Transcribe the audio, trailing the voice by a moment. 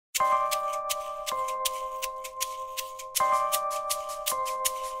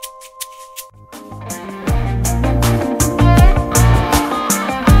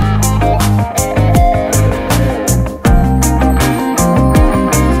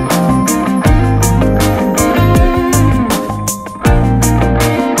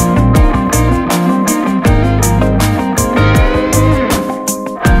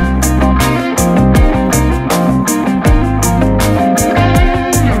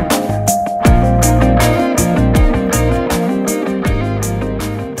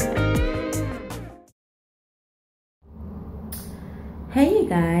Hey you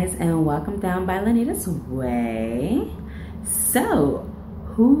guys, and welcome down by Lanita's Way. So,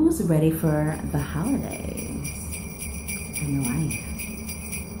 who's ready for the holidays? I know I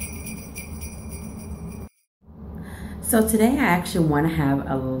am. So today I actually want to have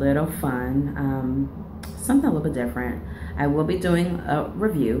a little fun, something a little bit different. I will be doing a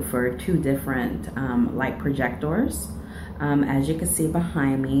review for two different light projectors. As you can see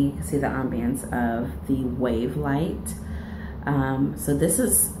behind me, you can see the ambience of the wave light. So this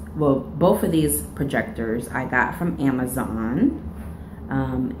is, well, both of these projectors I got from Amazon,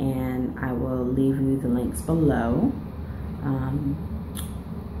 and I will leave you the links below.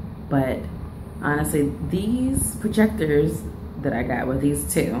 But honestly, these projectors that I got, well,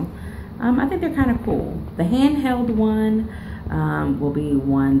 these two, I think they're kind of cool. The handheld one will be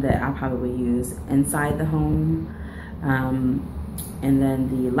one that I'll probably use inside the home. And then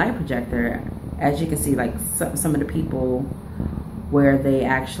the light projector, as you can see, like some of the people where they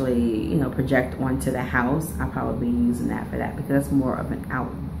actually, you know, project onto the house, I'll probably be using that for that because it's more of an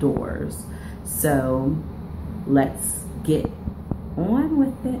outdoors. So let's get on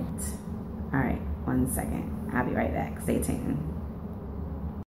with it. All right, 1 second. I'll be right back. Stay tuned.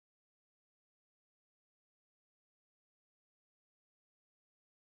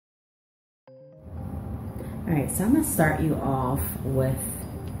 All right, so I'm gonna start you off with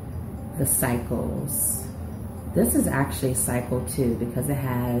the cycles. This is actually cycle 2 because it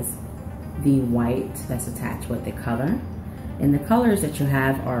has the white that's attached with the color. And the colors that you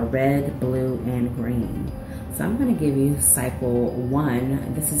have are red, blue, and green. So I'm gonna give you cycle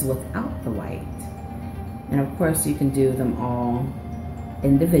 1. This is without the white. And of course you can do them all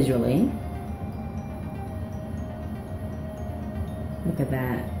individually. Look at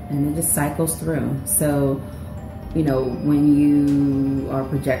that, and it just cycles through. So, you know, when you are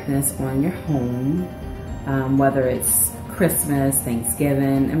projecting this on your home, whether it's Christmas,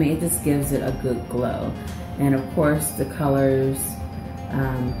 Thanksgiving, I mean, it just gives it a good glow. And of course, the colors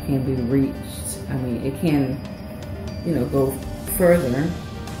can be reached. I mean, it can, you know, go further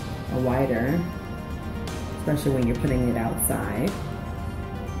or wider, especially when you're putting it outside.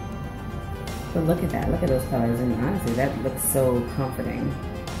 But look at that, look at those colors, and honestly, that looks so comforting.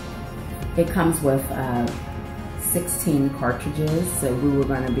 It comes with 16 cartridges, so we were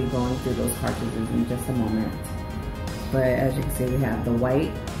going to be going through those cartridges in just a moment. But as you can see, we have the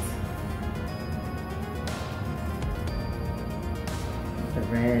white, the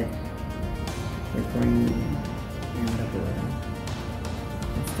red, the green, and the blue.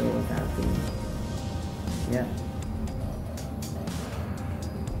 Let's go without the, yep,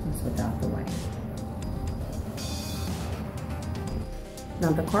 it's without the white.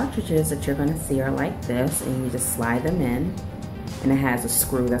 Now the cartridges that you're gonna see are like this, and you just slide them in, and it has a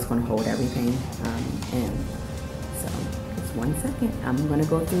screw that's gonna hold everything in. So just 1 second, I'm gonna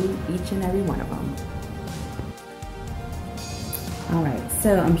go through each and every one of them. All right,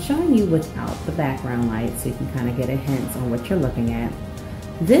 so I'm showing you without the background light so you can kind of get a hint on what you're looking at.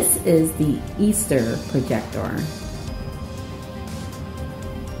 This is the Easter projector.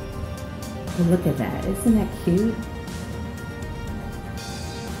 But look at that, isn't that cute?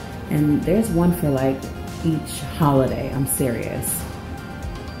 And there's one for like each holiday, I'm serious.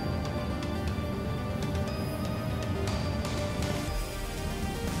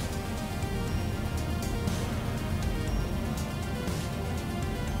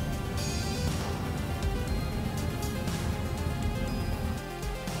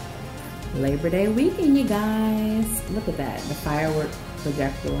 Labor Day weekend, you guys. Look at that, the firework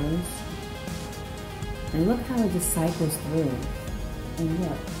projectors. And look how it just cycles through. And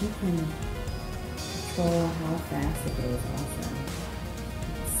look, you can control how fast it goes also.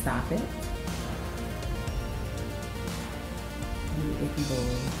 Stop it. And it can go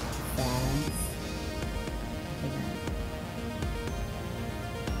fast. Look at that.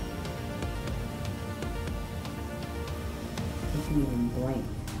 You can even blink.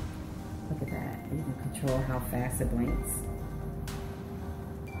 Look at that. You can control how fast it blinks.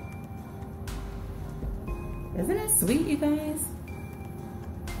 Isn't it sweet, you guys?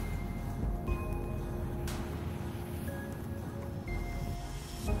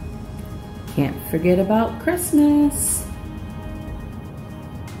 Can't forget about Christmas.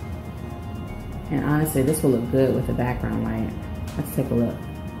 And honestly, this will look good with the background light. Let's take a look.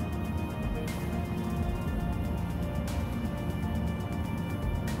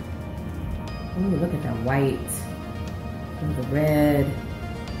 Ooh, look at that white. And the red.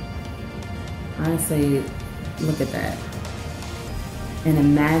 Honestly, look at that. And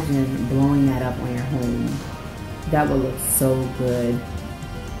imagine blowing that up on your home. That would look so good.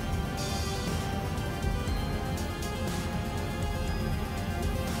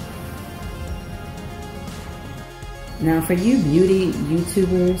 Now for you beauty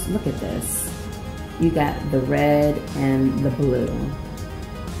YouTubers, look at this. You got the red and the blue.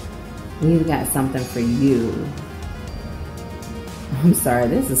 We've got something for you. I'm sorry,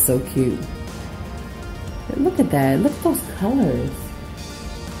 this is so cute. Look at that, look at those colors.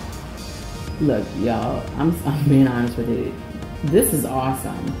 Look, y'all, I'm being honest with you. This is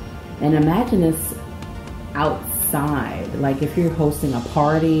awesome. And imagine this outside. Like if you're hosting a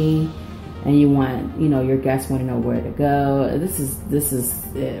party and you want, you know, your guests want to know where to go. This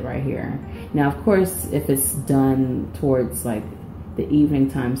is it right here. Now, of course, if it's done towards like the evening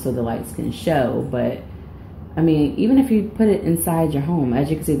time so the lights can show, but I mean, even if you put it inside your home, as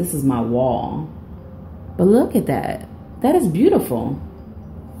you can see, this is my wall. But look at that. That is beautiful.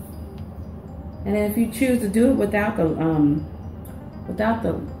 And then if you choose to do it without the, hold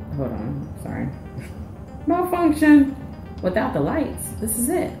on, sorry. Malfunction. Without the lights, this is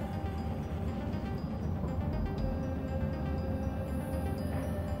it.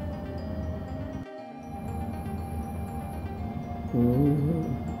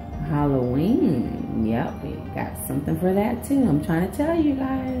 Ooh, Halloween. Yep, we got something for that too. I'm trying to tell you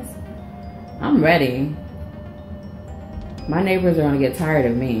guys. I'm ready. My neighbors are gonna get tired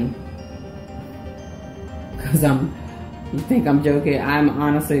of me. Cause you think I'm joking? I'm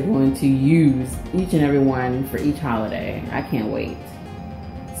honestly going to use each and every one for each holiday. I can't wait.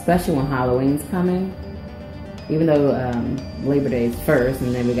 Especially when Halloween's coming. Even though Labor Day is first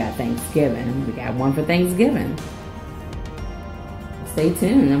and then we got Thanksgiving. We got one for Thanksgiving. Stay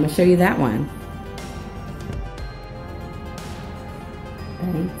tuned, I'm gonna show you that one.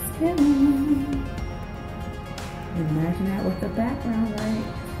 Thanksgiving. Imagine that with the background light.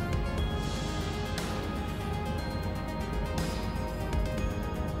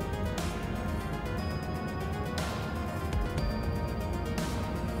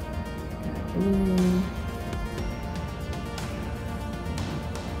 Blue.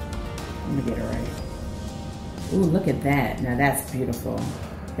 Let me get it right. Ooh, look at that. Now that's beautiful.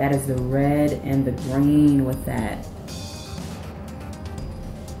 That is the red and the green with that.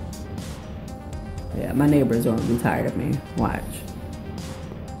 Yeah, my neighbors are gonna be tired of me. Watch.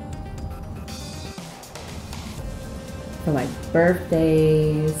 For like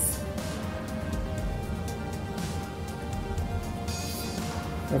birthdays.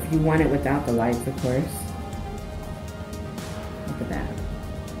 Or if you want it without the lights, of course. Look at that.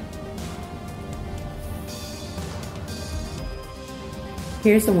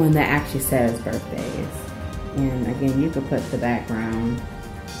 Here's the one that actually says birthdays. And again, you could put the background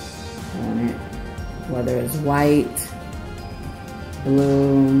on it. Whether it's white,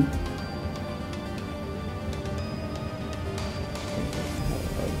 blue,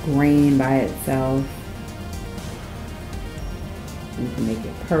 green by itself. You can make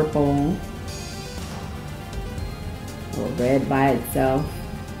it purple or red by itself.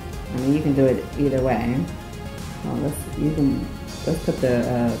 I mean, you can do it either way. Well, let's put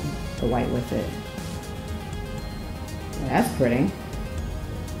the white with it. Yeah, that's pretty.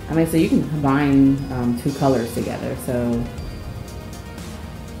 I mean, so you can combine two colors together. So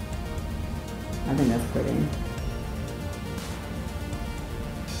I think that's pretty.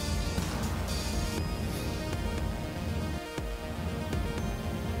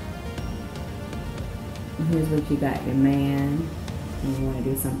 Here's what you got your man, and you want to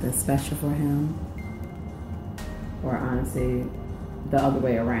do something special for him, or honestly the other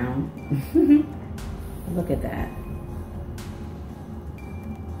way around. Look at that.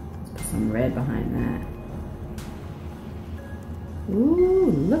 Let's put some red behind that.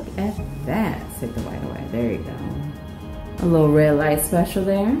 Ooh, look at that. Take the white away. There you go. A little red light special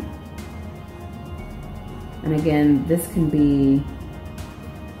there. And again, this can be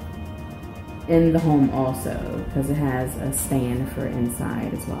in the home also, because it has a stand for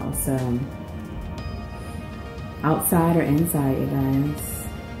inside as well. So outside or inside, you guys.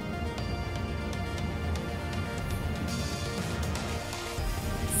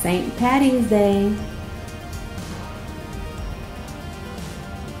 St. Patty's Day.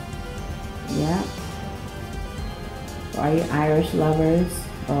 Yep. For all you Irish lovers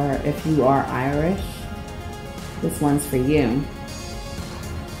or if you are Irish, this one's for you.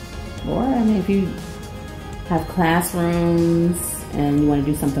 Or, I mean, if you have classrooms and you want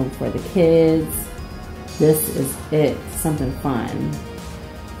to do something for the kids, this is it. Something fun.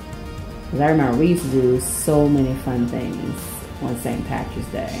 Because I remember we used to do so many fun things on St. Patrick's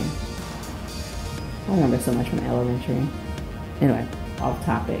Day. I remember so much from elementary. Anyway, off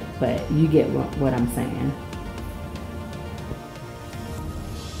topic, but you get what I'm saying.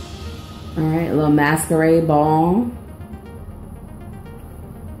 Alright, a little masquerade ball.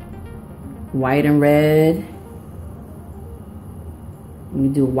 White and red. You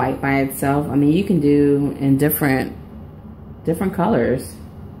do white by itself. I mean, you can do in different colors.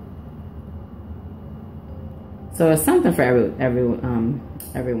 So it's something for everyone,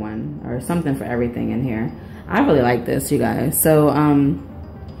 or something for everything in here. I really like this, you guys. So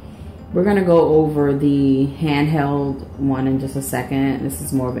we're gonna go over the handheld one in just a second. This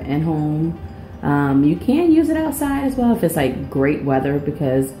is more of an in-home. You can use it outside as well if it's like great weather,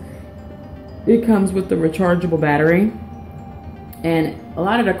 because it comes with the rechargeable battery. And a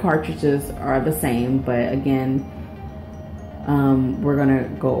lot of the cartridges are the same, but again, we're gonna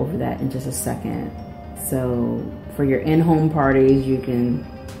go over that in just a second. So for your in-home parties, you can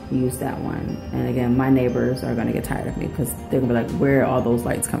use that one. And again, my neighbors are gonna get tired of me because they're gonna be like, where are all those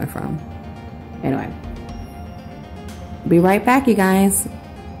lights coming from? Anyway, be right back, you guys.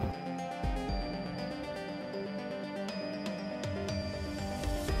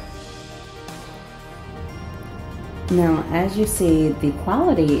 Now, as you see, the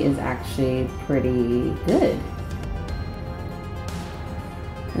quality is actually pretty good.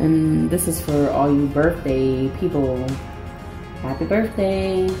 And this is for all you birthday people. Happy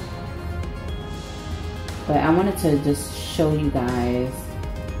birthday. But I wanted to just show you guys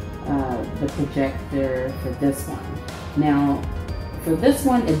the projector for this one. Now, for this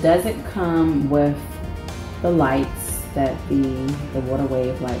one, it doesn't come with the lights that the water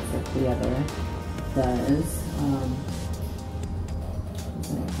wave lights that the other does. Let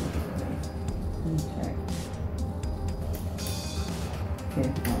me check. Okay,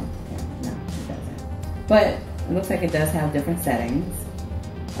 oh, okay, no, it doesn't. But it looks like it does have different settings,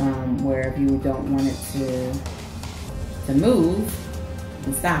 where if you don't want it to move, you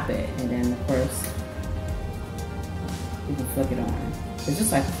can stop it, and then of course you can flick it on. It's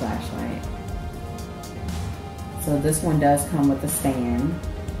just like a flashlight. So this one does come with a stand.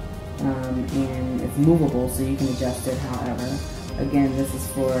 And it's movable, so you can adjust it however. Again, this is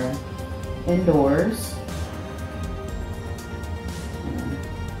for indoors.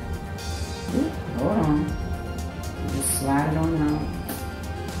 Hold on. Just slide it on out.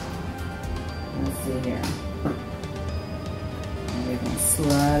 Let's see here. And we're going to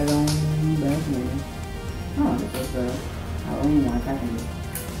slide it on back in. Oh, this is the Halloween one. I can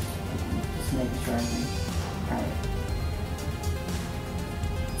just make sure I can try it.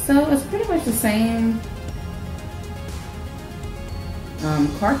 So it's pretty much the same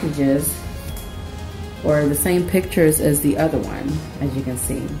cartridges, or the same pictures as the other one, as you can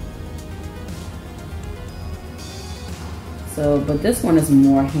see. So, but this one is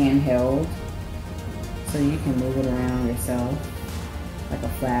more handheld, so you can move it around yourself like a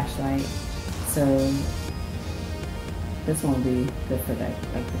flashlight. So this one will be good for like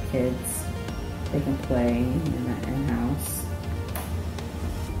the kids. They can play in the house.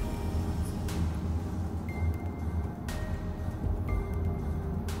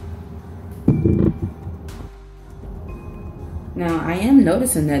 Now, I am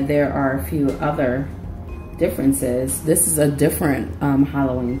noticing that there are a few other differences. This is a different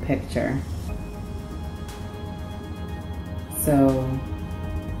Halloween picture. So,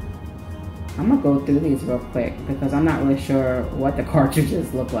 I'm gonna go through these real quick because I'm not really sure what the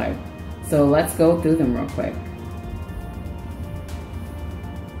cartridges look like. So let's go through them real quick.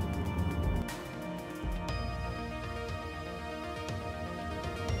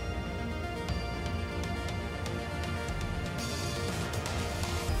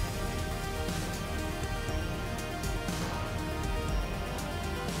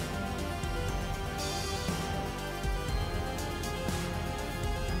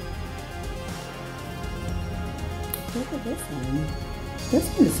 Look at this one. This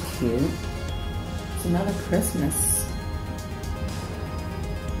one is cute. It's another Christmas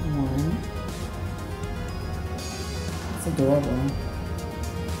one. It's adorable.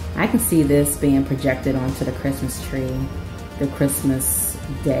 I can see this being projected onto the Christmas tree, the Christmas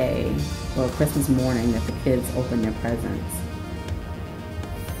day, or Christmas morning that the kids open their presents.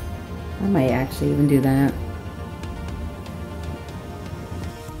 I might actually even do that.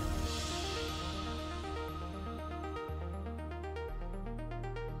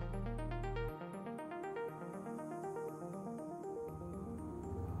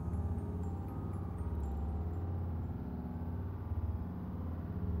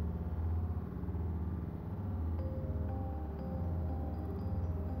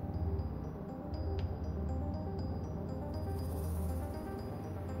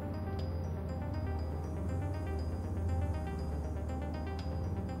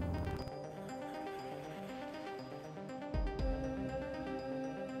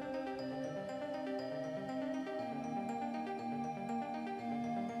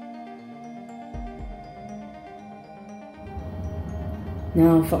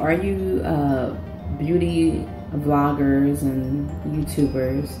 Now, for all you beauty vloggers and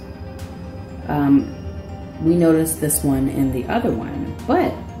YouTubers, we noticed this one and the other one,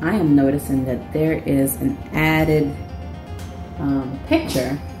 but I am noticing that there is an added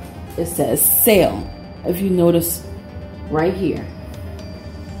picture. It says sale. If you notice right here,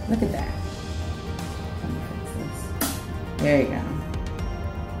 look at that. Let me fix this. There you go. I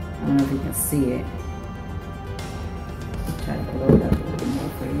don't know if you can see it. I'll try to blow it up a little bit more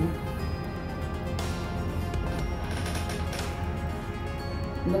for you.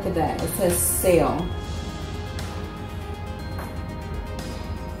 Look at that. It says sale.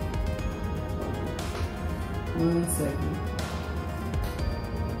 One second.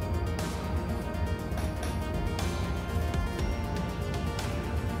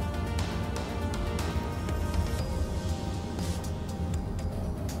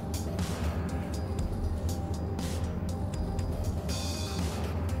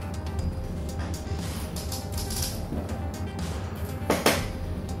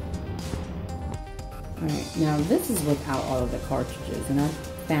 Alright, now this is without all of the cartridges, and I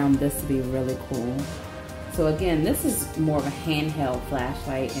found this to be really cool. So again, this is more of a handheld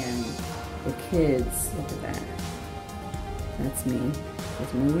flashlight, and the kids, look at that. That's me,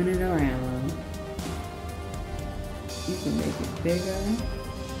 just moving it around. You can make it bigger.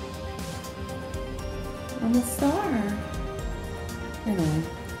 I'm a star. Anyway.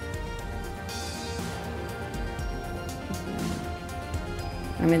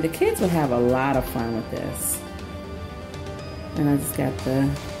 I mean, the kids would have a lot of fun with this. And I just got the,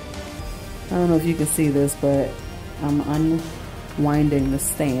 I don't know if you can see this, but I'm unwinding the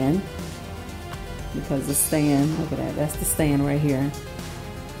stand. Because the stand, look at that, that's the stand right here.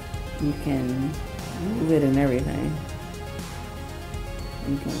 You can move it and everything.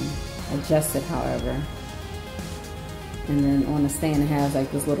 You can adjust it however. And then on the stand it has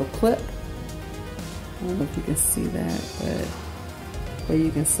like this little clip. I don't know if you can see that, but where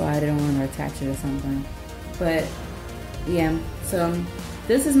you can slide it on or attach it or something. But yeah, so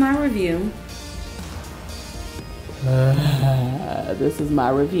this is my review. This is my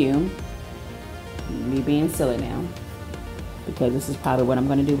review. Me being silly now, because this is probably what I'm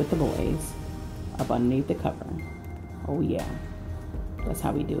going to do with the boys up underneath the cover. Oh yeah, that's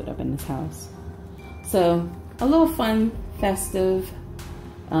how we do it up in this house. So a little fun, festive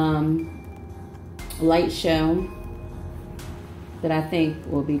light show that I think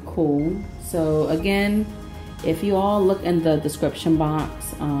will be cool. So again, if you all look in the description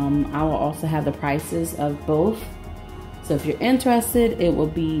box, I will also have the prices of both. So if you're interested, it will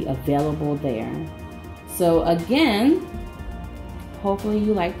be available there. So again, hopefully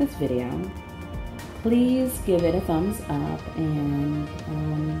you like this video. Please give it a thumbs up and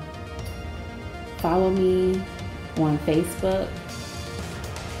follow me on Facebook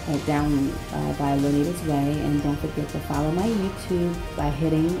at Down by Lonita's Way, and don't forget to follow my YouTube by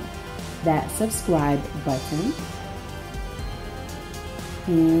hitting that subscribe button.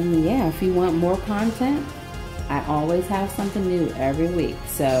 And yeah, if you want more content, I always have something new every week,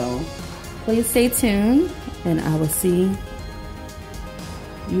 so please stay tuned, and I will see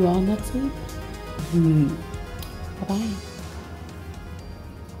you all next week. Bye-bye.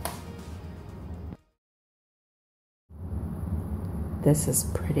 This is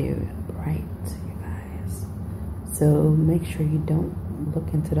pretty bright, you guys, so make sure you don't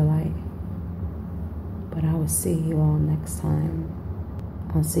look into the light. But I will see you all next time.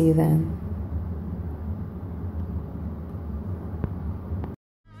 I'll see you then.